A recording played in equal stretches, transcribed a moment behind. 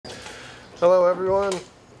Hello everyone.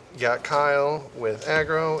 You got Kyle with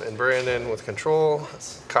aggro and Brandon with control.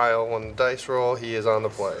 Kyle won the dice roll. He is on the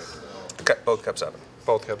play. Both kept 7.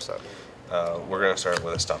 Both kept 7. We're going to start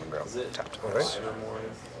with a stomping ground. Tapped. All right.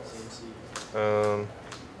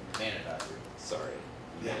 Sorry.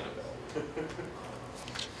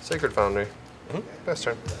 Sacred Foundry. Best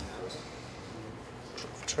turn.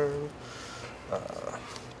 Turn.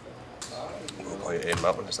 We'll play a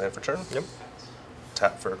mountain as land for turn. Yep.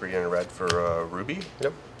 Tap for green and red for Ruby.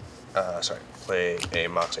 Yep. Play a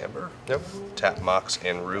Mox Amber. Yep. Tap Mox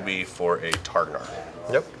and Ruby for a Targnar.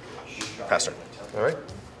 Yep. Pass turn. All right.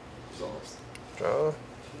 Draw.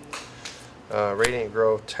 Radiant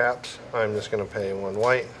Grove tapped. I'm just going to pay 1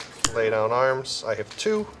 white. Lay down arms. I have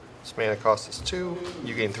 2. This mana cost is 2.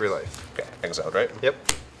 You gain 3 life. Okay, exiled, right? Yep.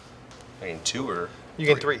 I gain 2 or? You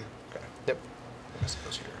gain 3. Okay. Yep. I guess it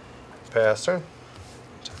goes here. Pass turn.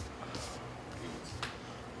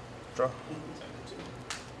 Draw.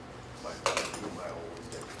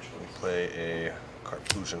 We play a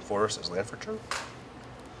Carthusian Forest as land for turn.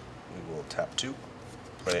 We will tap 2.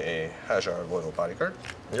 Play a Hajar Loyal Bodyguard.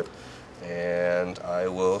 Yep. And I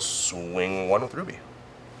will swing 1 with Ruby.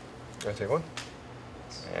 I take 1.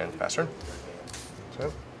 And pass turn.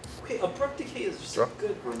 So, Okay, abrupt decay is just Draw. a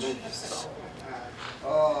good religious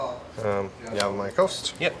spell. you have my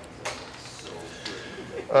coast. Yep.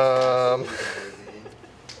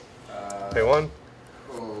 Pay 1.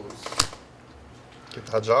 Get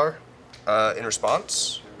the Hajar. In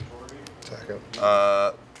response, Attack him.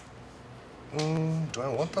 do I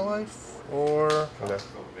want the life? Or No.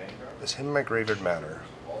 does him my graveyard matter?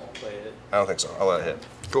 Play it. I don't think so. I'll let it hit.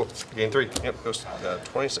 Cool. You gain 3. Yep, goes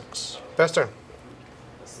 26. Pass turn.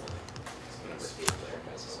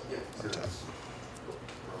 Untap.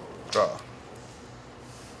 Draw.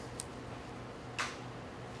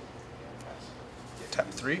 Tap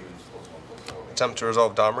 3. Attempt to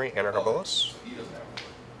resolve Domri and Arcabolas.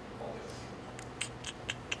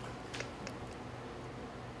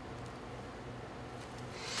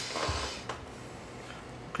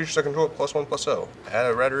 Creatures I control +1/+0. Add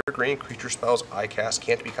a red or green creature spells I cast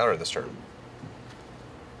can't be countered this turn.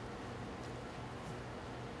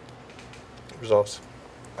 Resolves.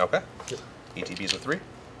 Okay. Yep. ETBs with 3.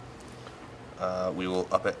 We will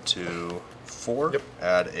up it to 4. Yep.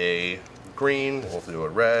 Add a green. We'll do a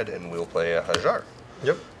red, and we'll play a Hajar.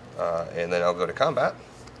 Yep. And then I'll go to combat,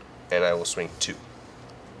 and I will swing 2.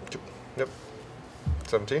 2. Yep.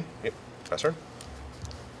 17. Yep. Pass turn.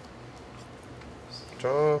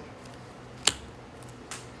 Draw.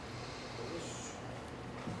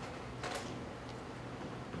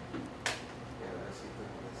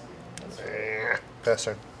 Pass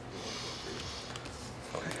turn.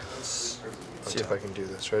 Okay. Let's See if I can do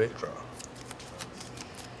this. Ready? draw.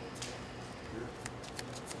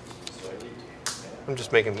 I'm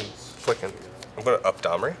just making flicking. I'm going to up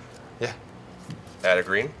Domri. Yeah. Add a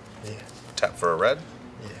green. Yeah. Tap for a red.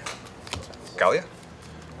 Yeah. Galia.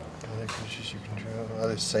 Other creatures you control.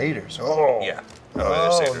 Other satyrs. Oh. Yeah.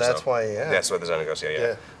 Oh, that's why. Yeah. That's why the Zona goes.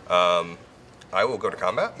 Yeah. I will go to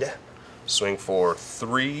combat. Yeah. Swing for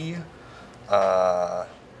 3,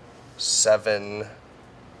 7,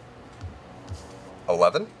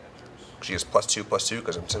 11. She is +2/+2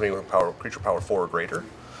 because I'm sending with creature power 4 or greater.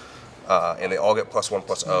 And they all get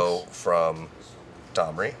 +1/+0 from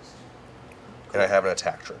Domri. And I have an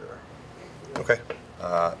attack trigger. Okay.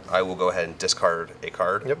 I will go ahead and discard a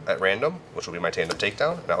card Yep. at random, which will be my tandem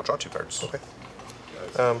takedown, and I'll draw 2 cards. Okay.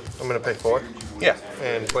 I'm going to pay 4 Yeah.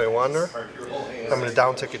 and play a Wanderer. I'm going to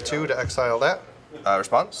down ticket 2 to exile that.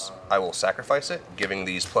 Response, I will sacrifice it, giving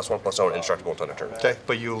these +1/+0 indestructible until end of turn. Okay.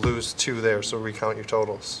 But you lose 2 there, so recount your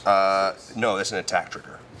totals. No, that's an attack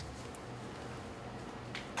trigger.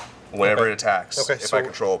 Whenever it attacks, Okay, if so- I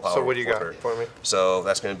control power. so what do you got filter. for me? So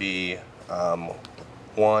that's going to be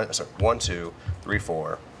 1, 2, 3,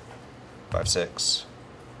 4, 5, 6,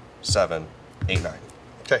 7, 8, 9.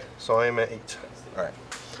 Okay. So I am at 8. All right.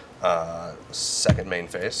 Second main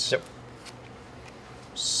phase. Yep.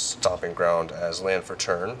 Stomping ground as land for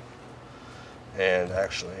turn. And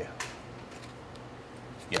actually,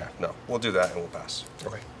 yeah, no, we'll do that and we'll pass.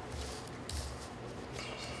 Okay.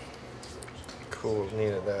 Cool.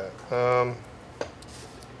 Needed that.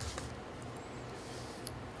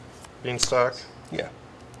 Beanstalk. Yeah.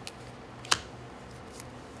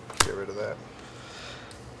 Get rid of that.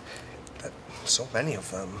 So many of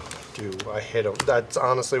them. Dude, I hit him. That's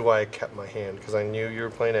honestly why I kept my hand, because I knew you were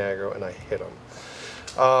playing aggro, and I hit him.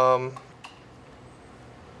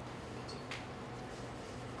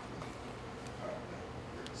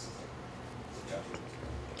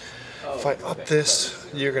 If I up this,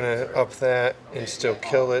 you're gonna up that and still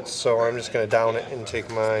kill it, so I'm just gonna down it and take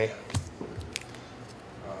my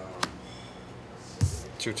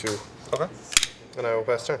 2/2. Okay. And I will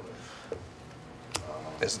pass turn.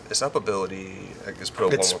 Its up ability is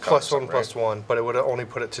put a It's 1/1 plus counter, one, plus one, but it would only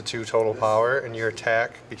put it to 2 total power, and your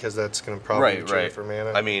attack, because that's gonna probably Right, trade right. for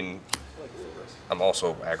mana. I mean, I'm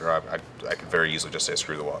also aggro. I could very easily just say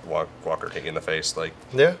screw the walker, kick you in the face. Like,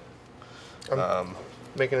 yeah. I'm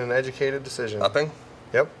making an educated decision. upping.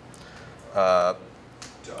 Yep. I'll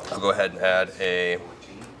go ahead and add a. I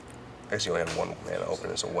guess you only had one mana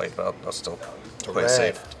open as a white, but I'll still play it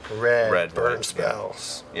safe. Red burn right,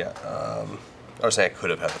 spells. Yeah. I was saying I could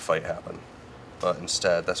have had the fight happen, but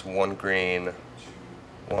instead that's 1 green.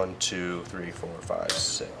 1, 2, 3, 4, 5,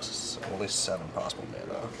 6. Only 7 possible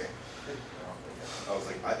mana. Okay. I was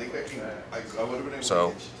like, I think I would have been able So,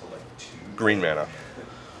 to get you to like 2. Green mana.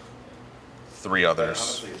 3 others.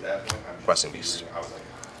 Honestly, at that point, I'm Questing just Beast. I was like,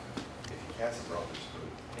 if you cast it, I'll just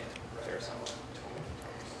put there's someone.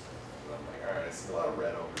 I'm like, all right, I see a lot of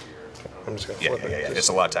red over here. I'm just gonna Yeah, flip yeah, it. yeah. Just- It's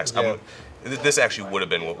a lot of text. Yeah. This actually would have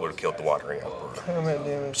been what would have killed the Wandering Emperor. Combat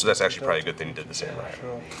damage. So that's actually probably a good thing you did the same right.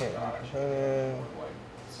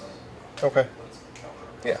 Okay.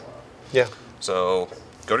 Yeah. Yeah. So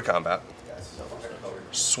go to combat.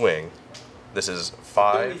 Swing. This is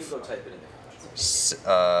Don't even 5. go type it in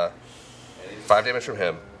there. 5 damage from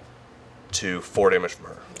him to 4 damage from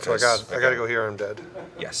her. So I gotta go here. I'm dead.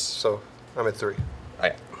 Yes. So I'm at 3.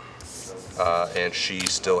 And she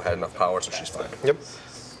still had enough power, so she's fine. Yep.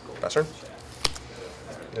 That's her.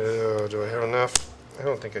 Do I have enough? I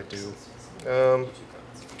don't think I do.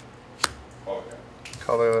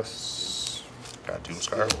 Colorless. Got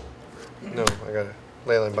Doomscar. No, I got a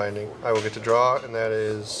Leyline Binding. I will get to draw, and that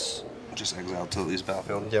is. Just exile till these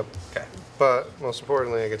battlefield. Yep. Okay. But most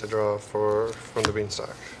importantly, I get to draw from the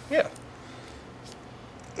Beanstalk. Yeah.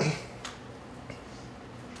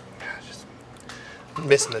 Just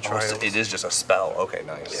missing the Oh, trials. so it is just a spell. Okay,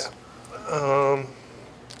 nice. Yeah.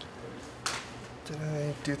 Did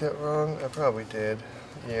I do that wrong? I probably did.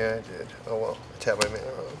 Yeah, I did. Oh well, I tapped my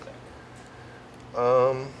mana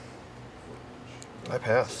wrong. I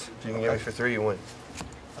pass. If you can get me for 3, you win.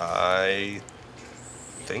 I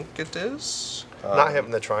think it is. Not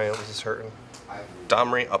having the triumphs is hurting.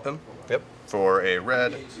 Domri up him Yep. for a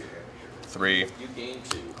red. 3. You gain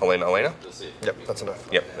 2. Elena. That's it. Yep, that's enough.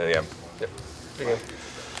 Yep. Yeah. Yep. Begin.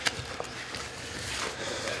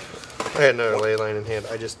 I had another leyline in hand.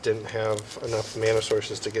 I just didn't have enough mana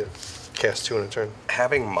sources to get cast 2 in a turn.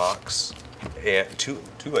 Having Mox and two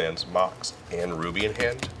lands, Mox and Ruby in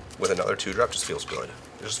hand with another 2-drop just feels good.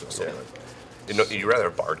 It just feels so Yeah. good. You know, you'd rather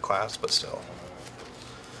Bard class, but still.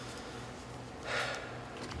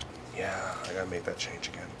 Yeah, I gotta make that change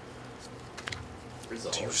again.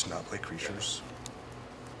 Resolve. Do you just not play creatures?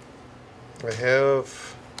 I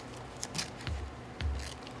have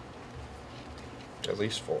at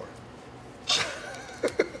least 4.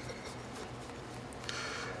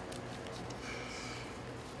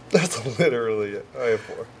 That's literally it. I have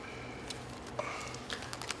 4.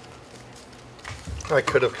 I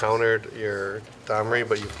could have countered your Domri,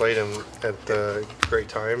 but you played him at the great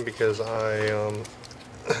time because I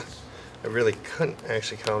really couldn't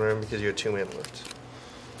actually counter him because you had 2 mana left.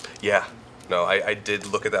 Yeah. No, I did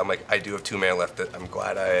look at that. I'm like, I do have 2 mana left. I'm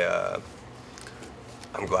glad I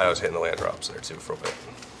was hitting the land drops there too for a bit.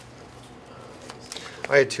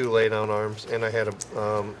 I had 2 lay down arms, and I had a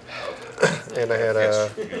and I had a.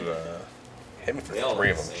 You hit me for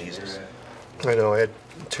 3 of them. Jesus. I know I had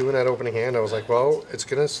 2 in that opening hand. I was like, well, it's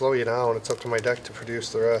gonna slow you down. It's up to my deck to produce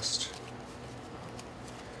the rest.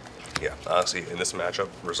 Yeah, honestly, in this matchup,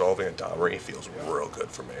 resolving a Domri feels real good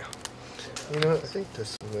for me. You know, I think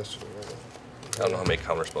this and this will I don't know how many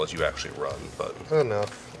counter spells you actually run, but run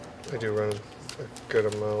enough. I do run a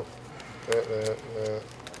good amount.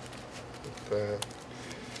 That.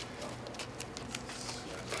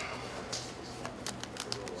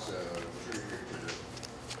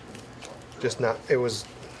 Just not. It was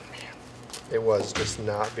just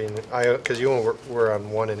not being. Because you only were on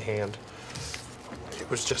 1 in hand. It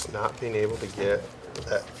was just not being able to get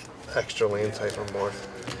that extra land type or more.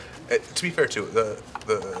 to be fair too,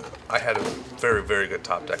 I had a very, very good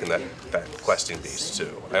top deck in that questing beast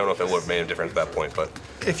too. I don't know if it would have made a difference at that point, but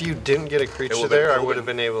If you didn't get a creature would've there, been- I would have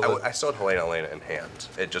been able to. I still had Elena in hand.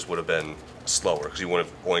 It just would have been slower because you would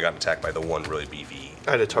have only gotten attacked by the one really beefy.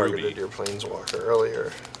 I'd have targeted Ruby. your Planeswalker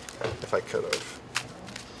earlier if I could have.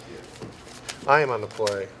 I am on the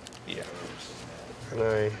play, Yeah. and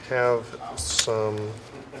I have some.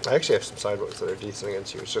 I actually have some sideboards that are decent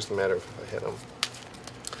against you. It's just a matter of if I hit them.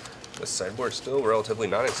 This sideboard's still relatively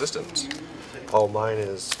non-existent. Oh, mine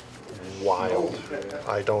is wild.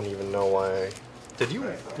 I don't even know why. Did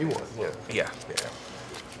you? You won, yeah. Yeah, yeah.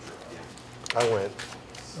 I went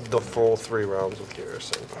the full 3 rounds with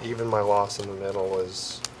Garrison. Even my loss in the middle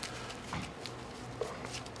was...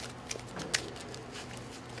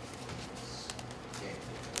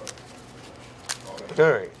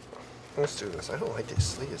 Alright, let's do this. I don't like these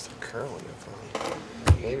sleeves. They're curling and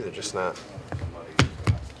funny. Maybe they're just not.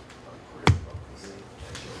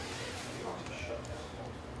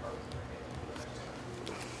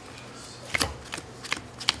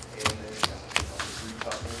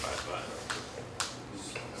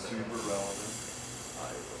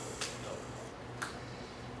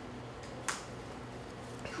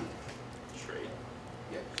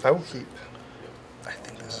 I will keep. I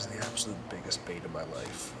think this is the absolute biggest bait of my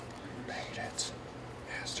life. Bait it.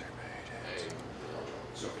 Masturbate it.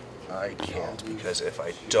 I can't, because if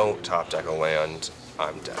I don't top deck a land,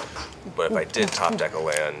 I'm dead. But if I did top deck a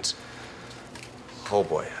land, oh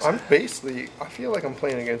boy. I'm basically, I feel like I'm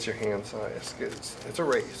playing against your hand size. It's a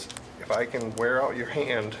race. If I can wear out your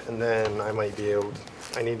hand, and then I might be able to,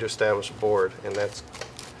 I need to establish a board, and that's,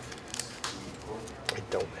 I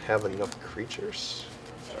don't have enough creatures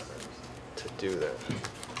to do that.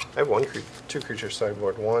 I have 2 creatures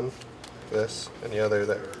sideboard. One, this, and the other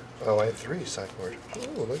that, oh, I have 3 sideboard.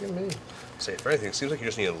 Oh, look at me. Say, if anything, it seems like you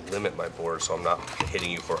just need to limit my board so I'm not hitting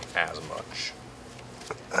you for as much.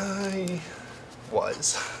 I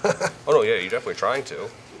was. Oh no, yeah, you're definitely trying to.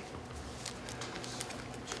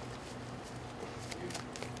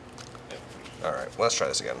 Alright, well, let's try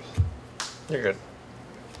this again. You're good.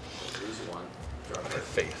 Lose 1. Draw I have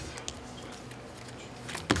faith.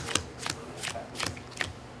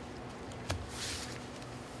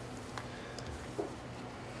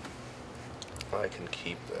 I can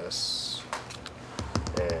keep this.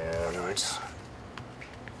 And I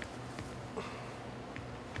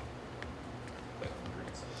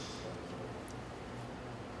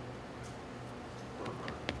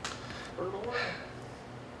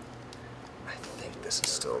think this is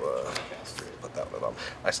still put that one on.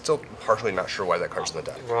 I'm still partially not sure why that card's in the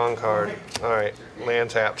deck. Wrong card. Alright, land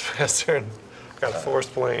tapped faster. Got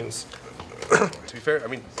forced planes. To be fair, I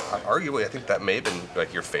mean, arguably, I think that may have been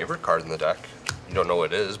like your favorite card in the deck. You don't know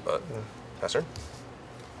what it is, but pass turn.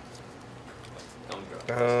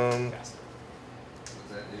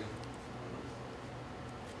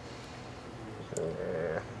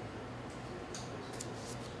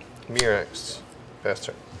 Mirex. Pass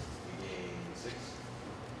turn.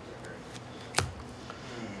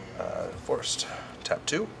 Forced. Tap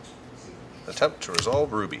 2. Attempt to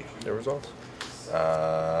resolve Ruby. The results.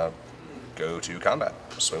 Go to combat.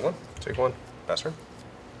 Swing 1. Take 1. Pass turn.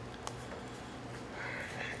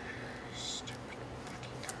 Stupid fucking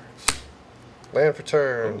cards. Land for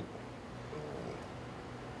turn. I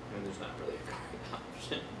mean, there's not really a card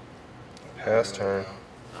option. Pass turn.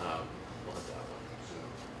 We'll have that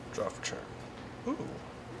one. Draw for turn. Ooh.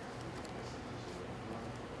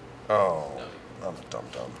 Oh, No. I'm a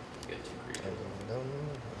dum-dum. Get 2 creatures.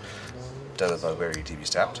 Den of the Bugberry TV's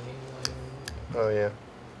tapped. Oh yeah.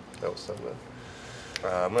 That was something.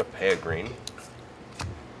 I'm going to pay a green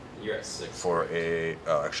You're at 6. for a...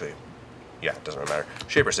 Oh, actually, yeah, it doesn't really matter.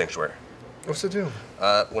 Shaper Sanctuary. What's it do?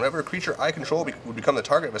 Whenever a creature I control would become the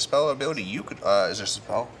target of a spell or ability you could... is there a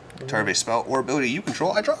spell? Target of a spell or ability you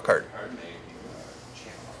control, I draw a card.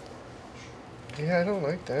 Yeah, I don't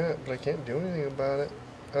like that, but I can't do anything about it.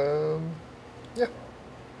 Yeah.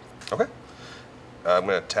 Okay. I'm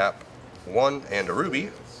going to tap 1 and a ruby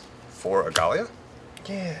for a Galia.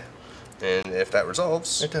 Yeah. And if that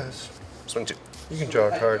resolves, It does. swing 2. You can draw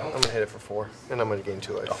a card. I'm gonna hit it for 4, and I'm gonna gain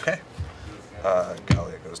 2 life. Okay.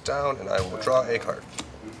 Galia goes down, and I will draw a card.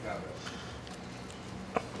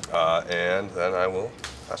 And then I will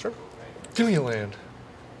pass turn. Give me a land.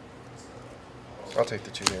 I'll take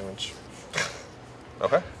the 2 damage.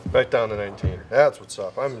 Okay. Back down to 19. That's what's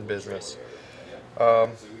up. I'm in business. I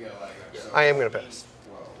am gonna pass.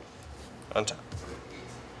 Untap.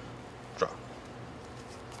 Draw.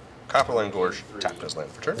 Copperline Gorge, tapped as land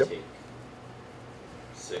for turn. Yep. Take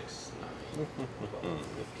 6, 9, 12,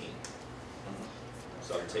 15.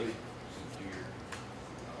 So I'll take.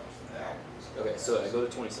 Okay, so I go to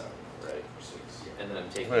 27, right? And then I'm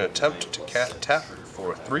taking. I'm going to attempt to tap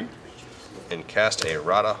for 3 and cast a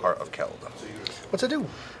Rada Heart of Keld. What's it do?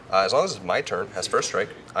 As long as it's my turn, has first strike,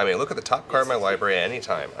 I may look at the top card of my library at any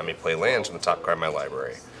time. I may play lands from the top card of my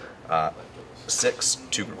library. 6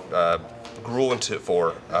 to Gruul into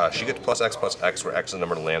 4. She gets +X, where X is the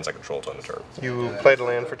number of lands I control on the turn. You played a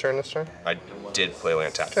land for turn this turn? I did play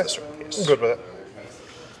land tap Okay. this turn. Yes. I'm good with it.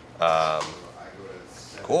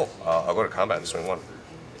 Cool. I'll go to combat and swing 1.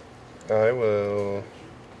 I will.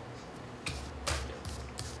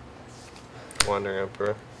 Wandering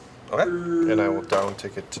Emperor. Okay. And I will down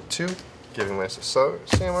ticket to 2, giving myself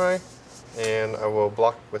Samurai. And I will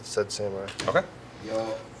block with said Samurai. Okay. Yo,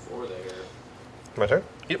 4 there. My turn?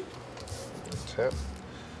 Yep. Tap.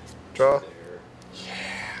 Draw. There.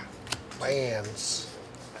 Lands.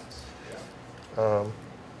 1,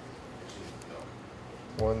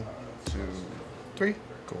 2, 3.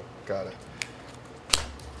 Cool. Got it.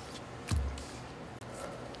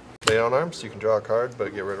 Lay on arms. You can draw a card,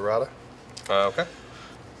 but get rid of Rada. Okay.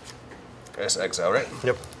 Guess exile, right?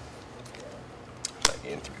 Yep. I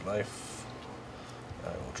gain 3 life. I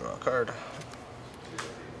will draw a card.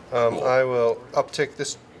 I will uptick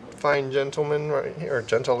this fine gentleman right here, or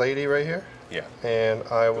gentle lady right here, Yeah. and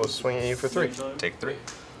I will swing at you for 3. Take 3.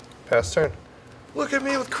 Pass turn. Look at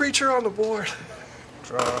me with creature on the board.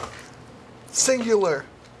 Draw. Singular.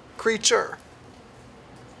 Creature.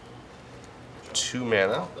 2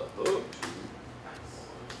 mana. The hook.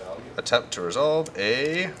 Attempt to resolve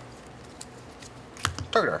a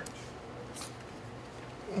Target.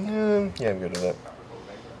 Yeah, I'm good with that.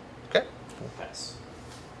 Okay. Pass.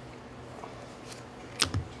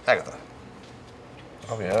 Agatha.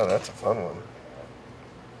 Oh yeah, that's a fun one.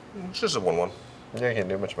 It's just a 1/1. Yeah, I can't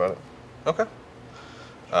do much about it. Okay.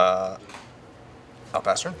 I'll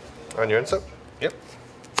pass turn. On your instep? Yep.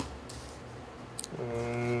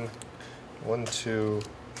 1, 2,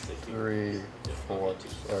 3, 4.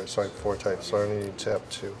 Alright, so I have 4 types, so I only need to tap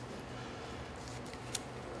 2.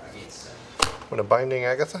 When a binding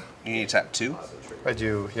Agatha? You need to tap 2. I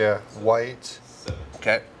do, yeah. White,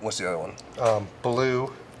 Okay. What's the other one?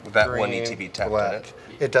 blue, That green, one needs to be tapped, black. doesn't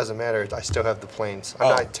It doesn't matter. I still have the planes. I'm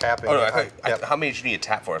not tapping. Oh no! it. Yep. How many did you need to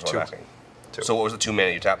tap for? Is what 2. I'm asking. 2. So what was the 2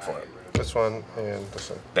 mana you tapped for it? This one and this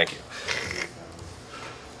one. Thank you.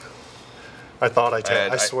 I thought I tapped.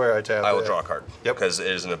 And I swear I tapped. I will it. draw a card. Yep. Because it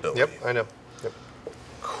is an ability. Yep, I know. Yep.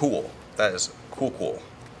 Cool. That is cool.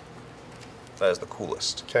 That is the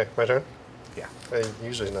coolest. Okay, my turn. Yeah.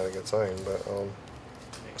 Usually not a good sign, but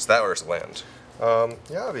It's that or it's land.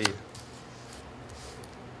 Yavi.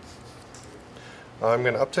 I'm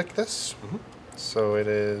gonna uptick this, so it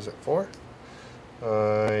is at 4.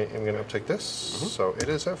 I am gonna uptick this, so it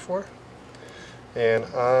is at 4, and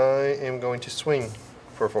I am going to swing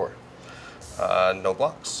for 4. No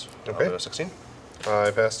blocks. I'll Okay. do a 16.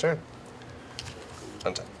 I pass turn.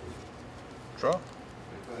 Untap. Draw.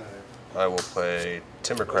 I will play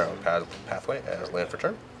Timber Crown Pathway as land for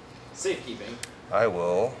turn. Safekeeping. I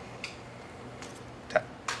will tap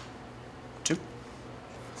 2.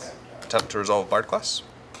 Attempt to resolve Bard class.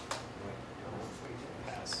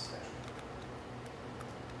 Pass.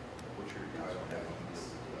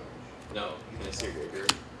 No, can I see your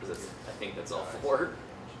graveyard? Because I think that's all 4.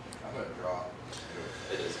 I'm gonna draw.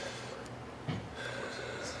 It is all 4. Of course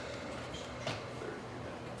it is.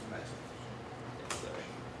 It's there.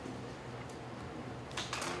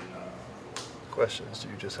 Question is, do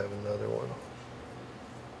you just have another one?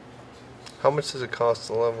 How much does it cost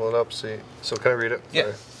to level it up? So can I read it? Yeah,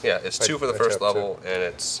 Sorry. yeah. It's 2 for the I first tapped level, and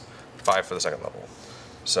it's 5 for the second level.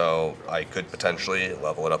 So I could potentially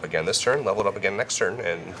level it up again this turn, level it up again next turn,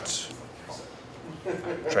 and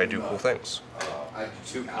try to do cool things.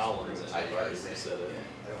 2 columns in it, right? You said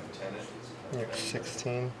it. You're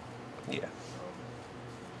 16. Yeah.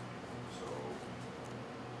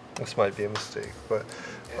 This might be a mistake, but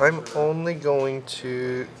I'm only going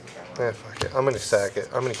to. Fuck it. I'm gonna sack it.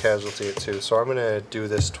 I'm gonna casualty it too. So I'm gonna do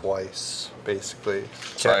this twice, basically.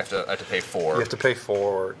 So I have to pay 4. You have to pay 4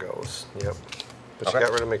 or it goes. Yep. But Okay. you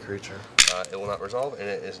got rid of my creature. It will not resolve, and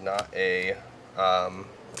it is not a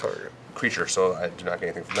Target. creature, so I do not get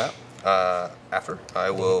anything from that. After, I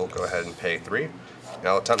will go ahead and pay 3. And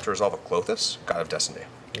I'll attempt to resolve a Clothis, God of Destiny.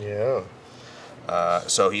 Yeah.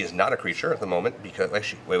 So he is not a creature at the moment because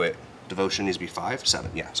actually, wait. Devotion needs to be 5,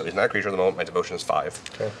 7. Yeah, so he's not a creature at the moment. My devotion is 5.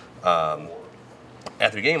 Okay.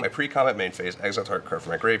 At the beginning of my pre-combat main phase, exile target card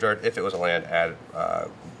from my graveyard. If it was a land, add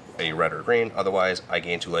a red or green. Otherwise, I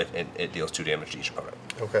gain 2 life and it deals 2 damage to each opponent.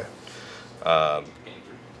 Okay.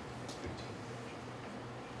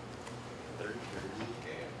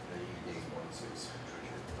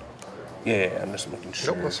 Yeah, I'm just making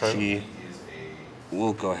sure. Nope, that's fine. She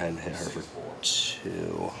will go ahead and hit her for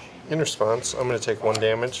 2. In response, I'm gonna take 1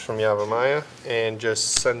 damage from Yavimaya and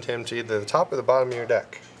just send him to either the top or the bottom of your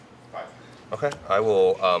deck. Okay, I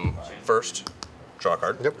will first draw a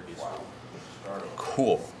card. Yep.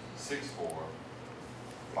 Cool. 6/4,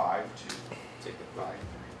 5/2, Take the 5/3.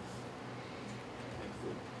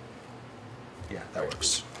 Yeah, that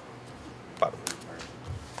works. Bottom.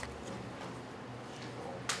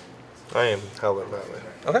 I am Howlin' Batman.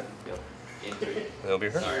 Okay. In 3. That'll be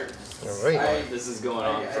her. All right. This is going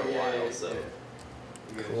on for a while, so.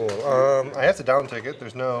 Cool. I have to down ticket.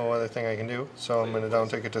 There's no other thing I can do, so I'm going to down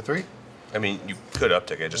ticket to 3. I mean, you could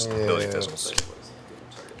uptick it, just ability Yeah. fizzles.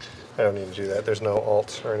 I don't need to do that. There's no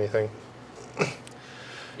alt or anything.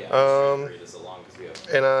 Yeah,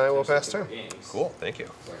 And I will pass turn. Cool, thank you.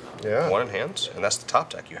 Yeah. 1 in hand, and that's the top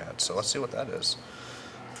deck you had, so let's see what that is.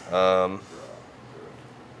 I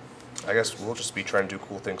guess we'll just be trying to do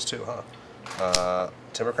cool things too, huh?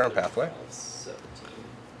 Timber Crown Pathway.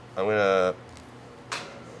 I'm gonna...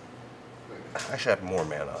 I should have more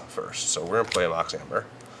mana first, so we're gonna play a Mox Amber.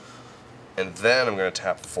 And then I'm gonna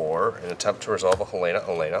tap 4 and attempt to resolve a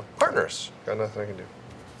Helena Partners. Got nothing I can do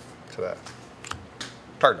to that.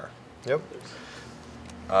 Partner. Yep.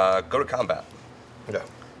 Go to combat. Yeah.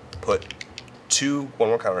 Put 2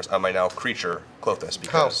 1/1 counters on my now creature Clothis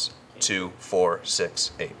because 2, 4,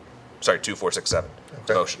 6, 8. Sorry, 2, 4, 6, 7. Okay.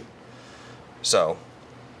 Devotion. So,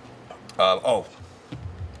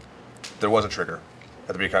 there was a trigger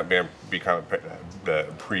at the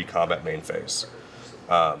pre-combat main phase,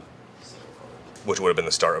 which would have been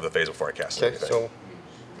the start of the phase before I cast Okay, anything. so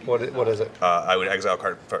what is it? I would exile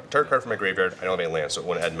target card from my graveyard. I don't have any land, so it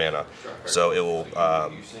wouldn't add mana. So it will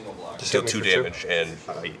Just deal hit me 2 for 2? damage, and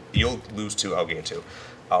you'll lose 2. I'll gain 2.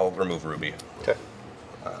 I'll remove Ruby, Okay.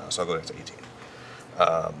 so I'll go down to 18.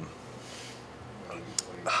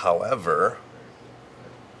 However,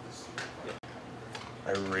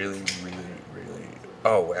 I really.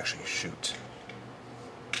 Oh, actually, shoot.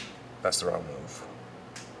 That's the wrong move.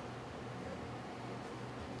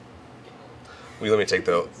 Will you let me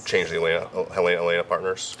change the Helena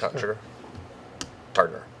Partners trigger?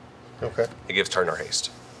 Targnar. Okay. It gives Targnar haste.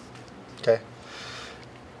 Okay.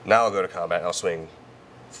 Now I'll go to combat and I'll swing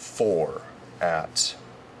 4 at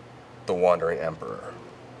the Wandering Emperor.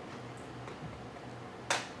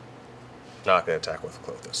 Not going to attack with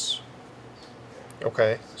Clothis.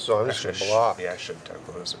 Okay. So I'm just going to block. Yeah, I should attack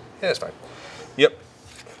with Clothis. Yeah, it's fine. Yep.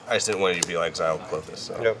 I just didn't want you to be exiled with Clothis.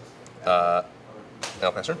 So. Yep. Now,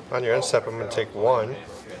 pass turn. On your end step, I'm going to take 1,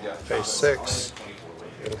 pay 6,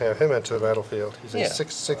 and have him enter the battlefield. He's a Yeah.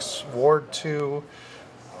 6/6 Ward 2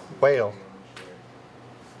 whale.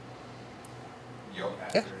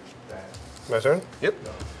 Yeah. My turn? Yep.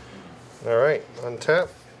 All right. Untap.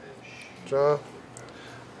 Draw.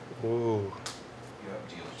 Ooh. You have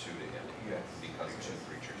deal 2 to hit because 2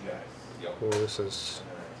 creatures die. Yep. Ooh, this is...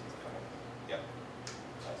 Yep.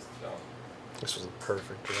 This was a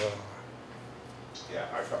perfect draw. Yeah,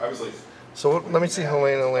 I was like... So let me see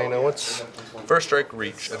Helena. What's... First strike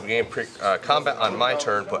reach at the beginning of combat on my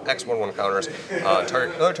turn. Put X 1/1 counters on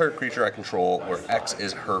another target creature I control, where X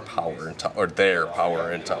is her power or their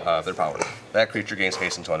power their power. That creature gains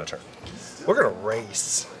haste until end of turn. We're going to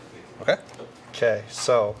race. Okay. Okay,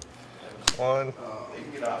 so 1,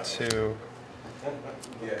 2,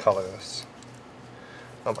 colorless.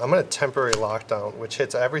 I'm going to temporary lockdown, which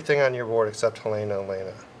hits everything on your board except Helena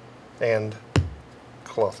and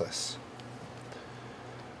Clothis.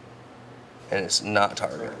 And it's not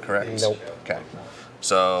target, correct? Nope. Okay.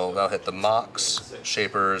 So that'll hit the Mox,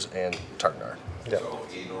 Shapers, and Targnar. Yep. So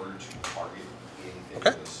in order to target anything Okay.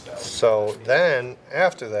 with a spell, So then,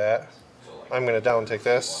 after that, I'm going to down take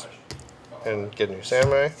this and get a new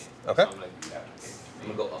Samurai. Okay. I'm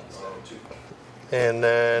gonna go up. And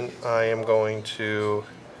then I am going to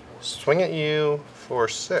swing at you for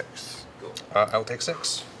 6. I will take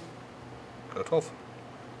 6. Go 12.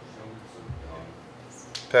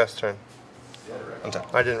 Pass turn.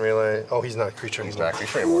 Untap. I didn't realize. Oh, he's not a creature He's anymore. not a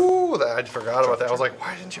creature anymore. Ooh, I forgot about that. I was like,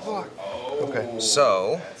 why didn't you block? Okay.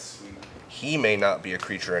 So he may not be a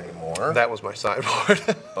creature anymore. That was my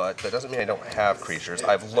sideboard. But that doesn't mean I don't have creatures.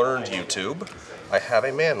 I've learned YouTube. I have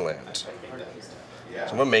a man land. So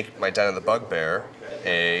I'm going to make my Den of the Bugbear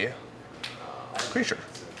a creature.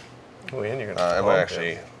 Oh, and you're gonna. I'm going to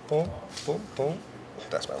actually, Boom, boom, boom.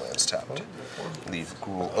 that's my land's tapped. Leave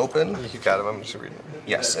Gruul open. You got him. I'm just reading it.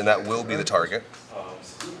 Yes, and that will be the target.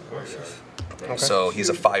 Okay. So he's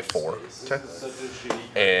a 5/4. Okay.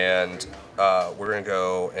 And we're going to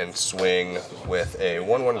go and swing with a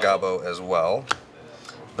 1/1 Gobbo as well.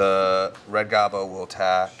 The red Gobbo will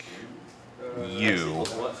attack you.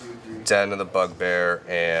 Den of the Bugbear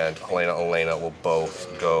and Helena will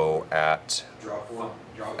both go at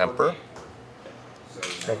Emperor.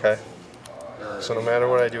 Okay. So no matter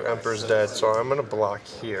what I do, Emperor's dead. So I'm gonna block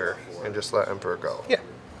here and just let Emperor go. Yeah.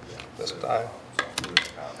 This will die.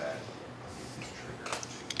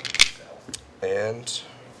 And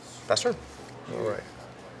pass turn. All right.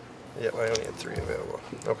 Yep, I only had 3 available.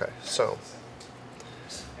 Okay, so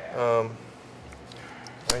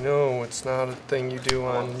I know, it's not a thing you do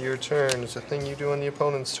on your turn. It's a thing you do on the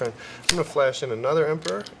opponent's turn. I'm going to flash in another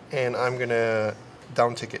Emperor, and I'm going to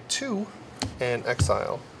down ticket 2 and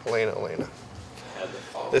exile Elena.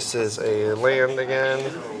 This is a land again,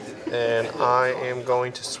 and I am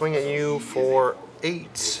going to swing at you for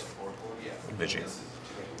 8. Vigi.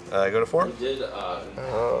 Go to 4?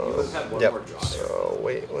 Yep. So,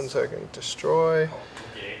 wait 1 second. Destroy.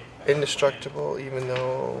 Indestructible, even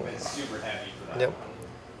though... Yep.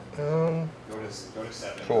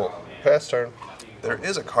 Cool. Pass turn. There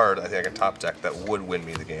is a card I think I can top deck that would win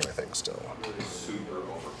me the game, I think, still.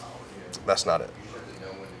 That's not it.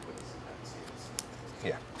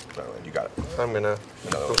 Yeah, no, you got it. I'm gonna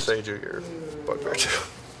Another go one. sage you your bugbear too.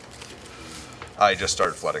 I just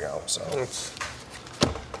started flooding out, so.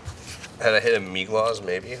 Had I hit a Meaglaws,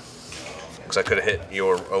 maybe? Because I could have hit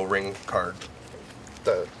your O-Ring card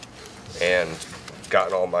The, and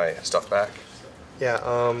gotten all my stuff back.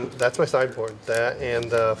 yeah, that's my sideboard. That and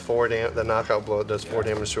the the knockout blow does 4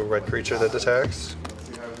 damage to a red creature that attacks.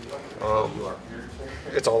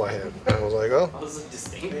 It's all I had. I was like, oh. I was like,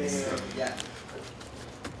 distinct.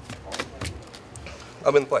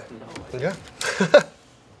 I'm in play. Yeah.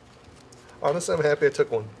 Honestly, I'm happy I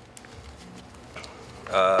took one.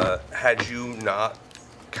 Had you not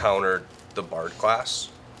countered the Bard class,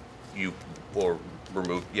 you or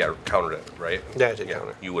removed, countered it, right? Yeah, I did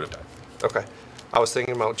counter. You would have done. Okay. I was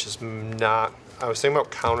thinking about just not... I was thinking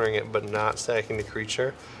about countering it, but not stacking the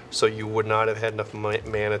creature, so you would not have had enough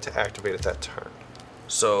mana to activate it that turn.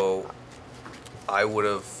 So I would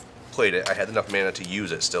have played it. I had enough mana to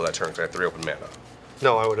use it still that turn because I had 3 open mana.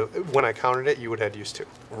 No, I would have... When I countered it, you would have had used 2.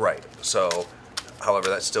 Right. So, however,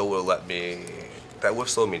 that still would have let me... That would have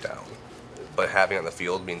slowed me down. But having it on the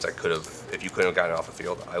field means I could have... If you couldn't have gotten it off the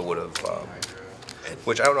field, I would have...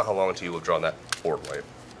 which I don't know how long until you would have drawn that board wipe.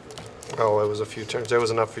 Oh, it was a few turns. It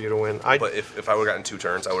was enough for you to win. But if I would have gotten 2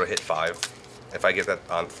 turns, I would have hit 5. If I get that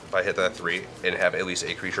on... If I hit that 3 and have at least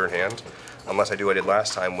a creature in hand, unless I do what I did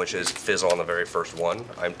last time, which is fizzle on the very first one,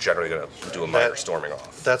 I'm generally going to do a minor storming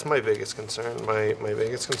off. That's my biggest concern. My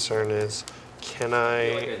biggest concern is, can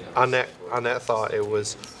I... On that thought, it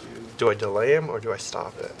was, do I delay him or do I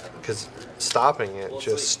stop it? Because stopping it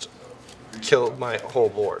just killed my whole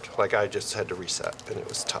board. Like, I just had to reset, and it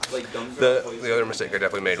was tough. The other mistake I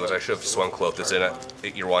definitely made was I should have swung Clothis in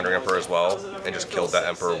at your Wandering Emperor as well, and just killed that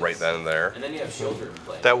Emperor right then and there. And then you have Shielder in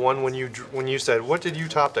play. That one, when you said, what did you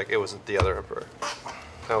top deck? It was the other Emperor.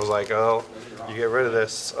 I was like, oh, you get rid of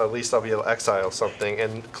this, at least I'll be able to exile something.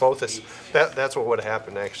 And Clothis, that's what would have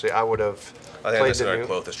happened, actually. I would have I think I played just the had new... a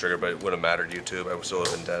Clothis trigger, but it wouldn't have mattered to you too. I would still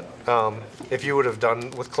have been dead. If you would have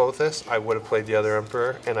done with Clothis, I would have played the other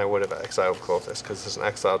Emperor, and I would have exiled Clothis, because it's an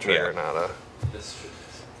exile trigger, Yeah. not a...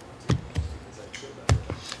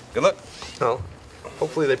 Good luck. No.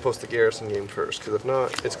 Hopefully they post the Garrison game first, because if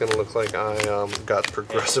not, it's going to look like I got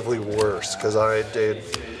progressively worse, because I did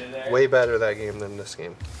way better that game than this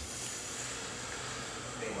game.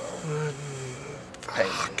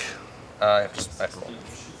 Fuck. I have to roll.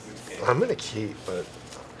 I'm going to keep, but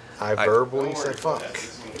I verbally said fuck.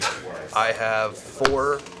 I have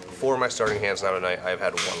four of my starting hands now tonight. I've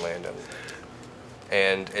had 1 land in.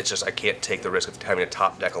 And it's just, I can't take the risk of having to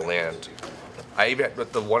top deck a land.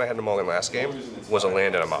 But the one I had in mulligan last game was a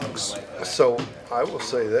land and a Mox. So I will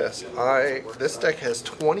say this: this deck has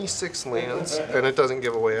 26 lands, and it doesn't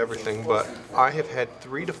give away everything. But I have had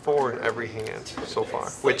 3 to 4 in every hand so far,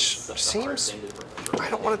 which seems, I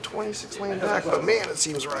don't want a 26 land deck, but man, it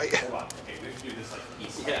seems right.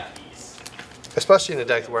 Yeah. Especially in a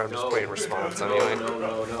deck where I'm just playing response anyway.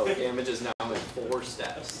 No. Damage is now in 4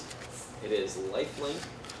 steps. It is lifelink,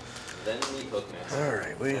 then the hook next.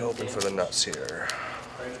 Alright, we hoping for the nuts here.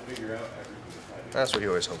 That's what you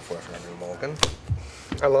always hope for after every mulligan.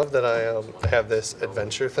 I love that I have this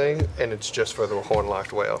adventure thing, and it's just for the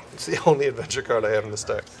Hornlocked Whale. It's the only adventure card I have in this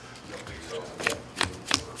deck.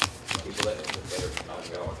 People that have the better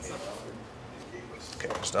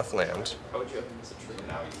Okay, stuff land. How would you ever miss a trigger?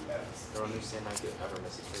 I don't understand how you could ever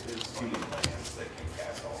miss a trigger.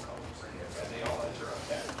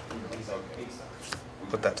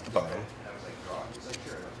 Put that to the bottom.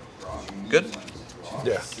 Good?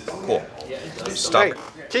 Yeah. Cool. Yeah, it does. Stomp,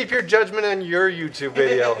 Hey, keep your judgment on your YouTube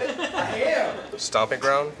video. Stomping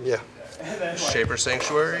Ground, Yeah. Shaper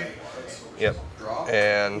Sanctuary. Yep.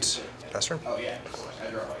 And pass turn.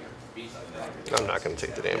 I'm not going to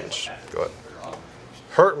take the damage. Go ahead.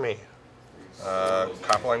 Hurt me.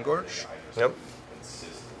 Copperline Gorge, Yep.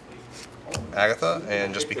 Agatha,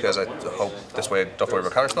 and just because I hope this way I don't have to worry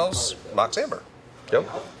about counter spells, Mox Amber. Yep.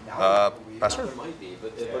 Pass turn. There might be,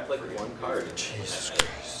 but it looked like 1 card. Jesus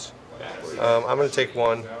Christ. I'm going to take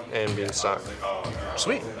one and be in stock.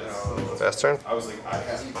 Sweet. Fast turn. You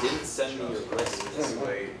didn't send me your list.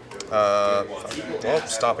 Well,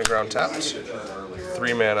 Stomping Ground tapped.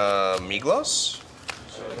 3 mana Miglos.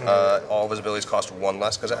 All of his abilities cost 1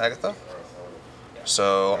 less because of Agatha.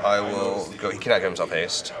 So I will go. He cannot give himself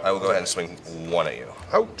haste. I will go ahead and swing 1 at you.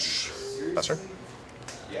 Ouch. That's her.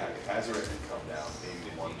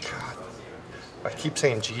 God. I keep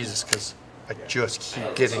saying Jesus because I just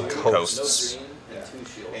keep getting coasts.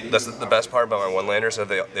 That's the best part about my one-landers. Is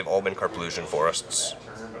they've all been Carplusion forests.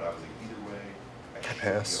 I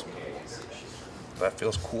pass. That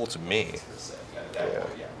feels cool to me. Yeah.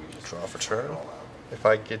 Draw for turn. If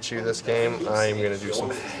I get you this game, I'm going to do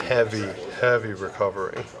some heavy, heavy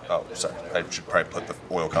recovering. Oh, sorry. I should probably put the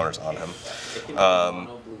oil counters on him.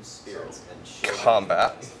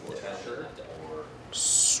 Combat.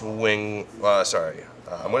 Swing. Sorry.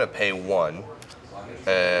 I'm going to pay 1,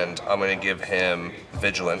 and I'm going to give him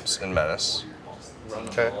Vigilance and Menace.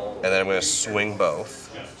 Okay. And then I'm going to swing both.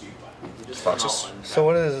 Foxes. So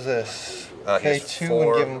what is this? Pay He's 2 4.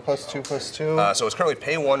 and give him +2/+2. So it's currently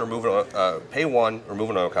pay 1, remove an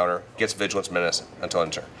oil counter, gets Vigilance Menace until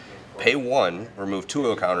end of turn. Pay 1, remove 2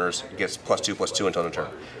 oil counters, gets +2/+2 until end of turn.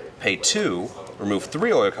 Pay 2, remove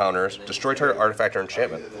 3 oil counters, destroy target artifact or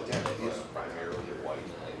enchantment.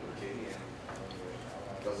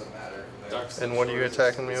 And what are you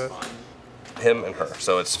attacking me with? Him and her.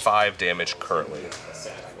 So it's 5 damage currently.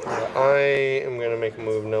 I am going to make a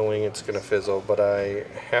move knowing it's going to fizzle, but I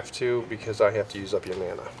have to because I have to use up your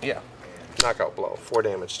mana. Yeah. Knockout blow, 4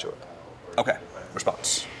 damage to it. Okay.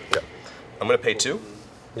 Response. Yep. I'm going to pay 2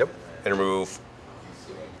 Yep. and remove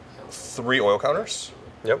 3 oil counters.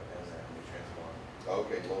 Yep. And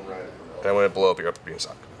I'm going to blow up your upper being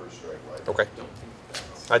stock. Okay.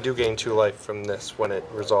 I do gain 2 life from this when it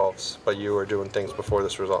resolves, but you were doing things before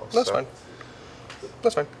this resolves. That's so. fine.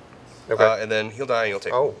 That's fine. Okay. And then he'll die and you'll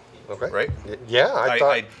take. Oh, okay. Right? Yeah, I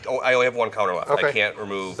thought. I only have 1 counter left. Okay. I can't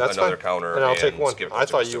remove That's another fine. counter. And I'll take 1. Give it I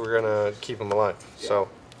thought to you were gonna keep him alive. So.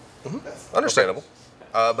 Understandable.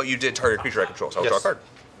 But you did target creature I control, so I'll draw a card.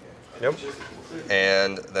 Yep.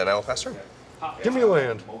 And then I will pass turn. Give me a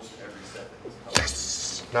land.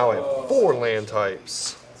 Yes. Now I have 4 land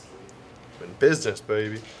types. In business,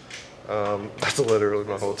 baby. That's literally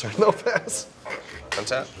my whole turn. No pass.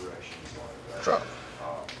 Untap. Draw.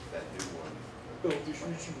 I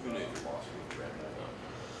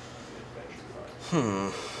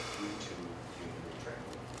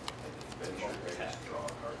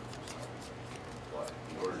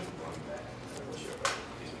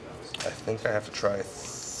think I have to try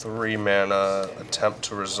 3 mana attempt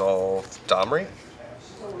to resolve Domri.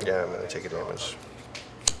 Yeah, I'm gonna take a damage.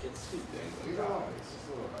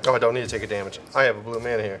 Oh, I don't need to take a damage. I have a blue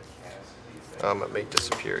mana here. I'm gonna make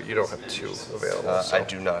disappear. You don't have 2 available. So. I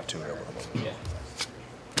do not have 2 available.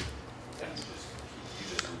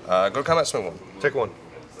 Go to combat, swing 1. Take 1.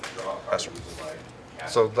 Pass turn.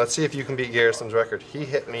 So let's see if you can beat Garrison's record. He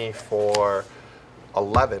hit me for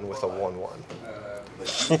 11 with a 1/1.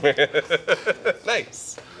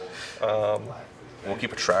 Nice. We'll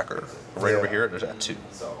keep a tracker right over here. There's at 2.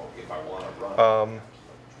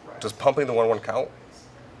 Does pumping the 1/1 count?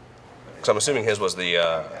 Because I'm assuming his was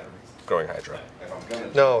the Growing Hydra.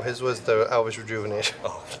 No, his was the Elvish Rejuvenation.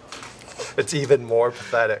 Oh. It's even more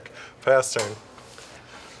pathetic. Pass turn.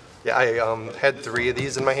 Yeah, I had 3 of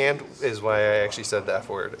these in my hand, is why I actually said the F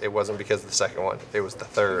word. It wasn't because of the second one. It was the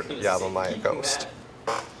third Yavimaya Ghost.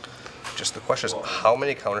 Just the question is, how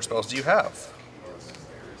many counter spells do you have?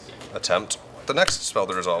 Attempt the next spell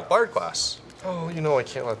to resolve. Bard class. Oh, you know I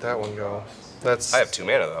can't let that one go. That's. I have 2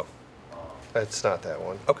 mana though. That's not that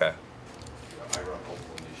one. Okay.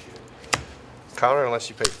 Counter unless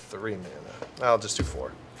you pay 3 mana. I'll just do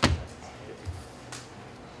 4.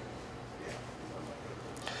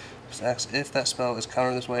 If that spell is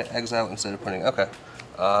countered this way, exile instead of putting. Okay.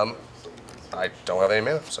 I don't have any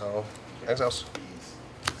mana, so exiles.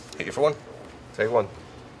 Hit you for 1. Take 1.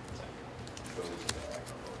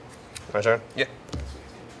 My turn? Yeah.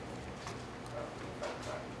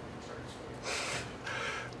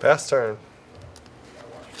 Pass turn.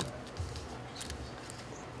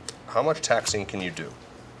 How much taxing can you do?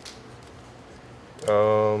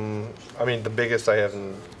 I mean, the biggest I have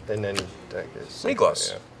in any deck is...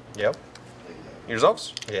 Miglos. Yeah. Yep. He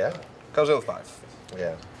resolves. Yeah. Comes in with 5.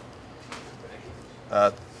 Yeah.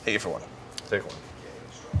 Hit you for 1. Take 1.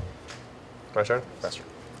 My turn? Pass turn.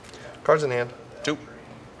 Cards in hand. 2.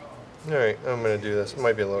 Alright, I'm going to do this. It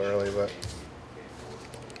might be a little early, but...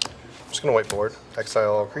 I'm just going to whiteboard.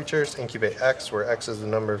 Exile all creatures. Incubate X, where X is the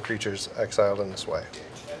number of creatures exiled in this way.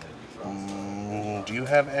 Do you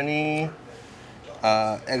have any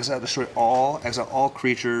exile all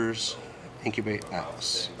creatures, incubate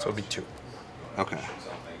X? So it'll be 2. Okay.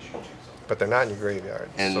 But they're not in your graveyard.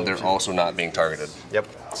 And so they're also not being targeted. Yep.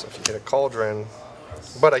 So if you get a Cauldron,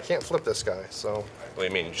 but I can't flip this guy, so What do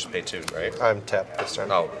you mean? You just pay 2, right? I'm tapped this turn.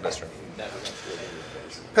 Oh, this turn.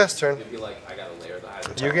 Pass turn. It'd be like, I gotta layer the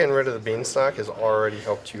hydro. You getting rid of the Beanstalk has already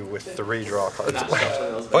helped you with 3 draw cards.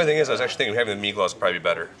 Funny thing is, I was actually thinking having the Meaglaws would probably be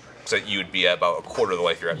better. So that you'd be at about a quarter of the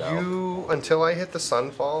life you're at now. Until I hit the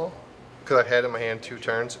Sunfall, because I had in my hand 2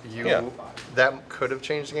 turns, that could have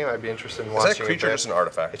changed the game. I'd be interested in watching. Is that creature or just an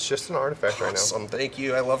artifact? It's just an artifact right now. Awesome, thank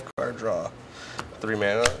you. I love card draw. 3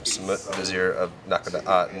 mana, submit Vizier of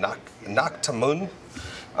Noctamun.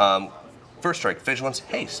 First strike, Vigilance,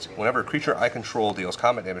 Haste. Whenever a creature I control deals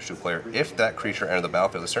combat damage to a player, if that creature enters the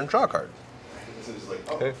battlefield this turn, draw a card.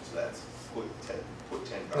 Okay.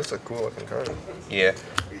 That's a cool looking card. Yeah.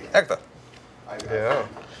 Agatha. Yeah.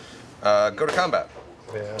 Go to combat.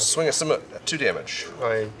 Yeah. Swing a submit at 2 damage.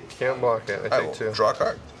 I can't block it. I I take will 2. draw a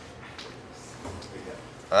card.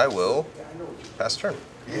 I will pass turn.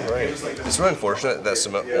 Right. It's really unfortunate that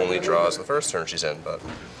Submit only draws the first turn she's in, but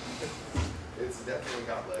It's definitely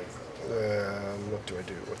got legs. What do I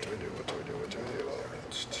do? What do I do? What do I do? What do I do?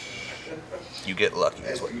 you get lucky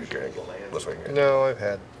is what you're going to get. That's what you're gonna No, I've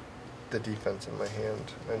had the defense in my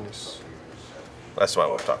hand. And just, That's what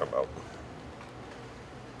I was talking about.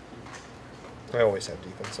 I always have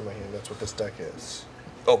defense in my hand. That's what this deck is.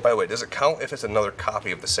 Oh, by the way, does it count if it's another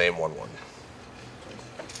copy of the same 1/1? What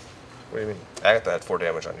do you mean? Agatha had 4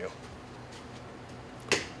 damage on you.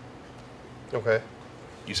 Okay.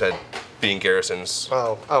 You said being Garrison's.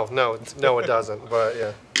 Oh, no, no, it doesn't. But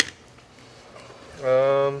yeah.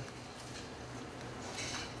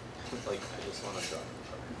 Like, I just want to draw.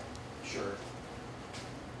 Sure.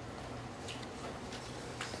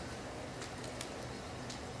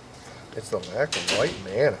 It's the lack of white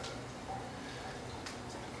mana.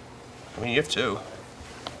 I mean, you have 2.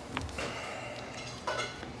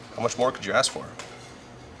 How much more could you ask for?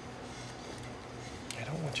 I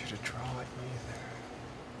don't want you to draw it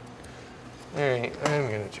either. Alright,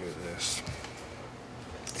 I'm gonna do this.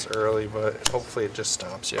 It's early, but hopefully it just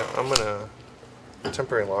stops you. I'm gonna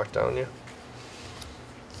temporary lockdown you.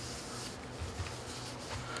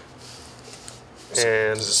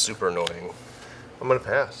 And This is super annoying. I'm gonna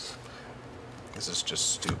pass. This is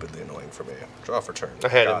just stupidly annoying for me. Draw for turn. I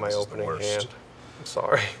had it God, in my this is the opening worst. hand. I'm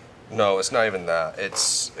sorry. No, it's not even that.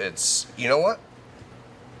 It's you know what?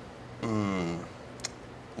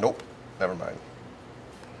 Nope. Never mind.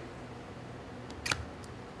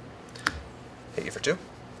 Hit you for 2.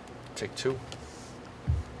 Take 2. Pass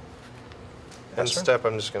End turn. step,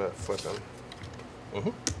 I'm just gonna flip him.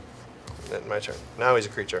 Then my turn. Now he's a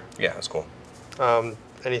creature. Yeah, that's cool.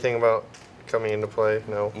 Anything about coming into play?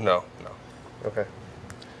 No. No. Okay.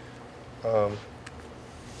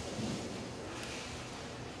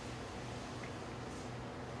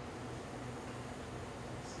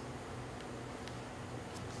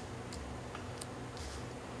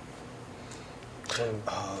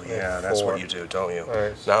 Oh yeah, that's what you do, don't you?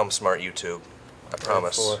 Alright. Now I'm smart, YouTube. I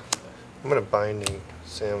promise. 4. I'm gonna binding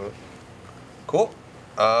Sam. Cool.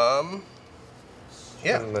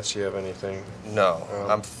 Yeah. Unless you have anything. No,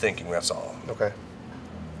 I'm thinking. That's all. Okay.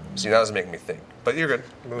 See, now doesn't make me think. But you're good.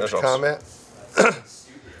 Move No to draws. combat. I'm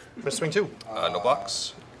gonna swing 2. No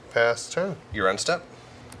blocks. Pass turn. You're on step.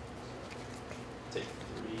 Take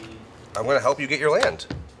 3. I'm gonna help you get your land.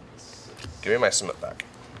 Give me my submit back.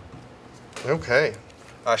 Okay.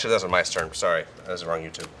 Actually, that was my turn. Sorry, that was wrong.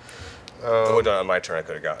 YouTube. If it would done on my turn, I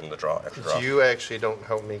could have gotten the extra draw. You actually don't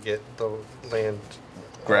help me get the land.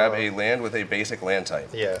 Grab a land with a basic land type.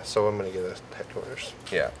 Yeah, so I'm gonna get a headquarters.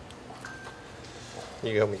 Yeah.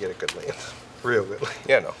 You help me get a good land. Real good land.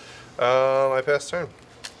 Yeah, no. I pass turn.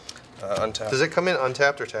 Untapped. Does it come in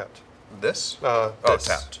untapped or tapped? This? Oh,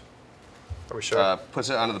 tapped. Are we sure? Puts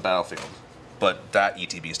it onto the battlefield. But that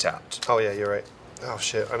ETB is tapped. Oh yeah, you're right. Oh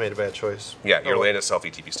shit, I made a bad choice. Yeah, your Oh, land itself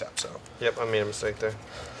ETB is tapped, so. Yep, I made a mistake there.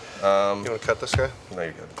 You wanna cut this guy? No,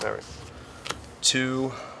 you're good. Alright.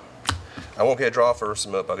 2. I won't get a draw for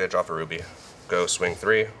submit, but I'll get a draw for Ruby. Go swing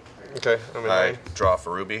 3. Okay, I'm in I line. draw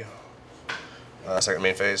for Ruby. Second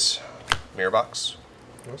main phase. Mirror box.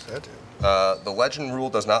 What's that do? The legend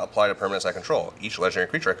rule does not apply to permanents I control. Each legendary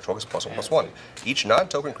creature I control gets +1/+1. Each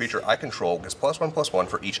non-token creature I control gets +1/+1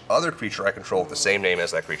 for each other creature I control with the same name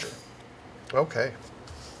as that creature. Okay.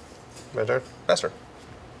 My turn? Pass turn.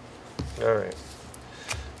 Alright.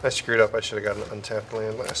 I screwed up. I should have got an untapped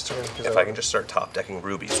land last turn. 'cause If I can just start top decking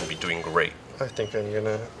rubies, we'll be doing great. I think I'm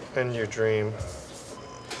gonna end your dream.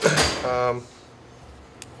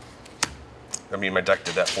 I mean, my deck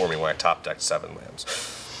did that for me when I top decked 7 lands.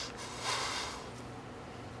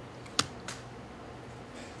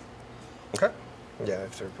 Okay. Yeah, I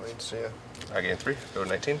have 3 points, so yeah. I gain 3. Go to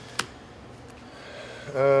 19.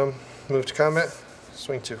 Move to combat.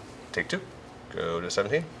 Swing 2. Take 2. Go to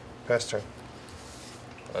 17. Pass turn.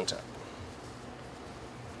 Untap.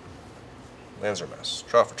 Lands are a mess.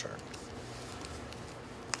 Draw for turn.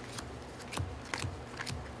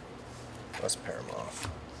 Let's pair them off.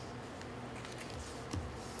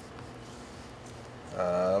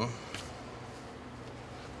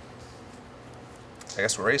 I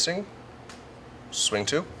guess we're racing. Swing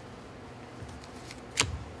 2.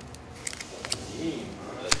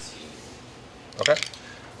 Okay.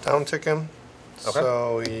 Down tick him. Okay.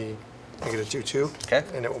 So I get a 2/2. Okay.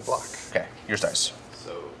 And it will block. Okay. Here's dice.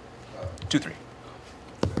 So 2/3.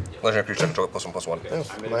 Legendary creature control +1/+1.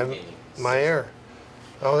 Oh, my error.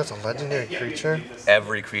 Oh, that's a legendary creature?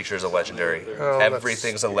 Every creature is a legendary. Oh,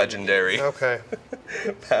 Everything's a legendary. Okay.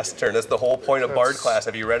 Pass turn. That's the whole point of Bard class.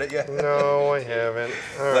 Have you read it yet? No, I haven't.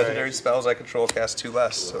 All right. Legendary spells I control cast 2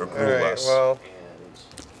 less, or All Gruul right, less. well, and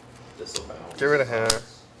this will bounce. get rid of Hannah.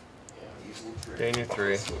 Gain you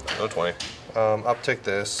 3. No 20. Uptick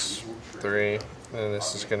this. 3. And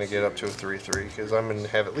this is going to get up to a 3/3 because I'm going to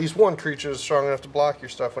have at least one creature strong enough to block your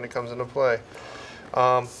stuff when it comes into play.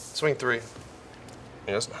 Swing 3.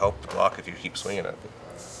 It doesn't help to block if you keep swinging it.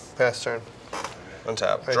 Pass turn.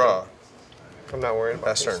 Untap. I Draw. I'm not worried about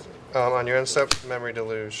Pass this. turn. On your end step, Memory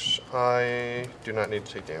Deluge. I do not need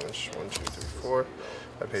to take damage. 1, 2, 3, 4.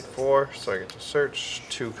 I paid 4, so I get to search.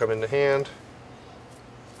 2 come into hand.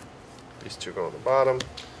 These 2 go on the bottom.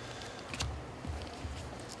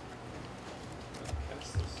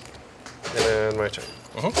 And my turn.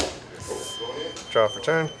 Draw for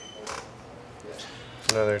turn.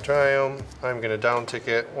 Another Triumph. I'm going to down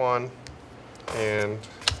ticket 1 and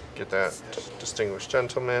get that Distinguished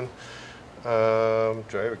Gentleman. Do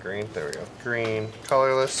I have a green? There we go. Green,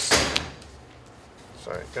 colorless.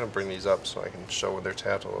 Sorry, I'm going to bring these up so I can show where they're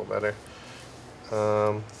tapped a little better.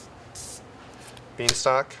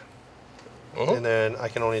 Beanstalk. And then I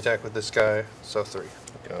can only attack with this guy, so 3.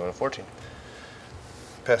 Go to 14.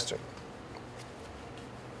 Pass turn.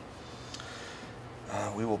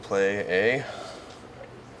 We will play a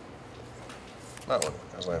that one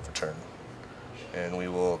as land for turn, and we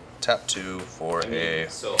will tap 2 for a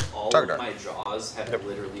So all target of my draws have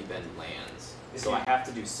literally been lands. So I have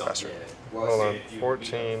to do something. Hold on,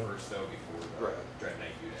 14. Right.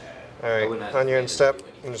 Alright, on your end step,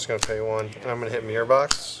 I'm just going to pay 1. And I'm going to hit Mirror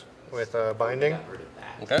Box with Binding. Got rid of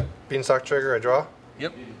that. Okay. Beanstalk trigger, I draw.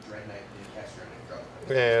 Yep.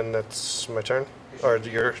 And that's my turn. Or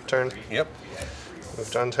your turn. Yep. Move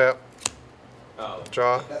to untap. Oh.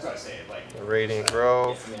 Draw. That's what I say. Like, Radiant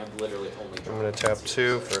Grove. I mean, I've literally only I'm drawn going to tap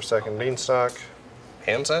 2 for a second Beanstalk.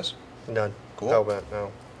 Hand size. None. Cool. Hellbent,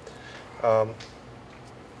 no.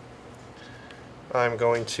 I'm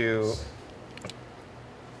going to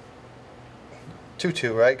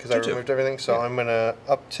 2/2, right? Because I 2/2. removed everything. So I'm going to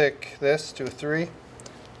uptick this to a 3.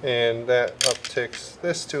 And that upticks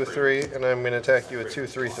this to a 3. And I'm going to attack you with 2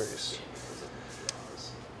 3/3s.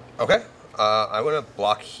 Okay. I'm going to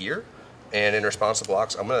block here, and in response to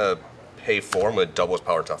blocks, I'm going to pay 4. I'm going to double his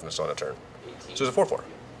power toughness on a turn. So it's a 4/4.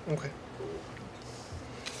 Okay.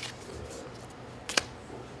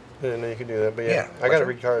 I didn't know you could do that, but yeah. I got to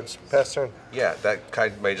read cards. Pass turn. Yeah, that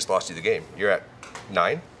kind may just lost you the game. You're at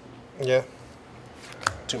 9. Yeah.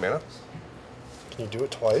 2 mana. Can you do it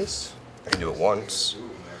twice? I can do it once.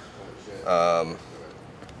 I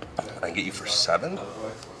can get you for 7.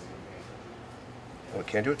 Oh, I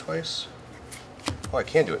can't do it twice? Oh, I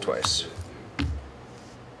can do it twice.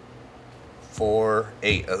 4,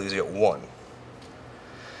 8. At least you get 1.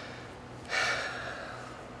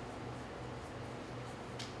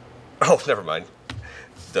 Oh, never mind.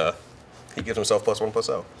 Duh. He gives himself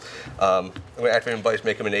 +1/+0. I'm going to activate Embrace,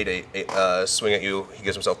 make him an 8/8. Swing at you. He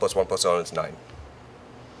gives himself +1/+0, and it's 9.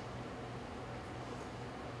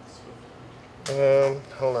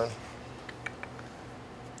 Hold on.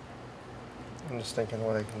 I'm just thinking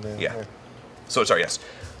what I can do. Yeah. Here. So, sorry, yes.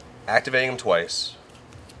 Activating him twice.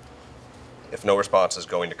 If no response is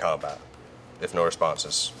going to combat. If no response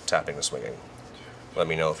is tapping the swinging. Let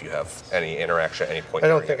me know if you have any interaction at any point. I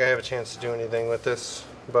don't during think it. I have a chance to do anything with this,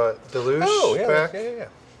 but Deluge Oh, yeah, back. yeah.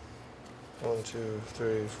 1, 2,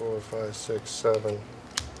 3, 4, 5, 6, 7.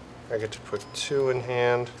 I get to put 2 in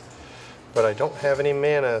hand, but I don't have any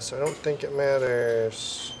mana, so I don't think it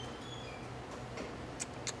matters.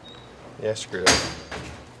 Yeah, screw it.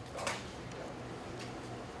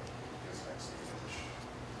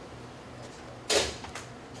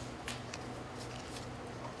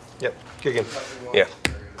 Yep, kicking. Yeah.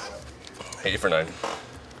 80 for 9.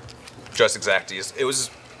 Just exacties. It was,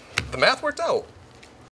 the math worked out.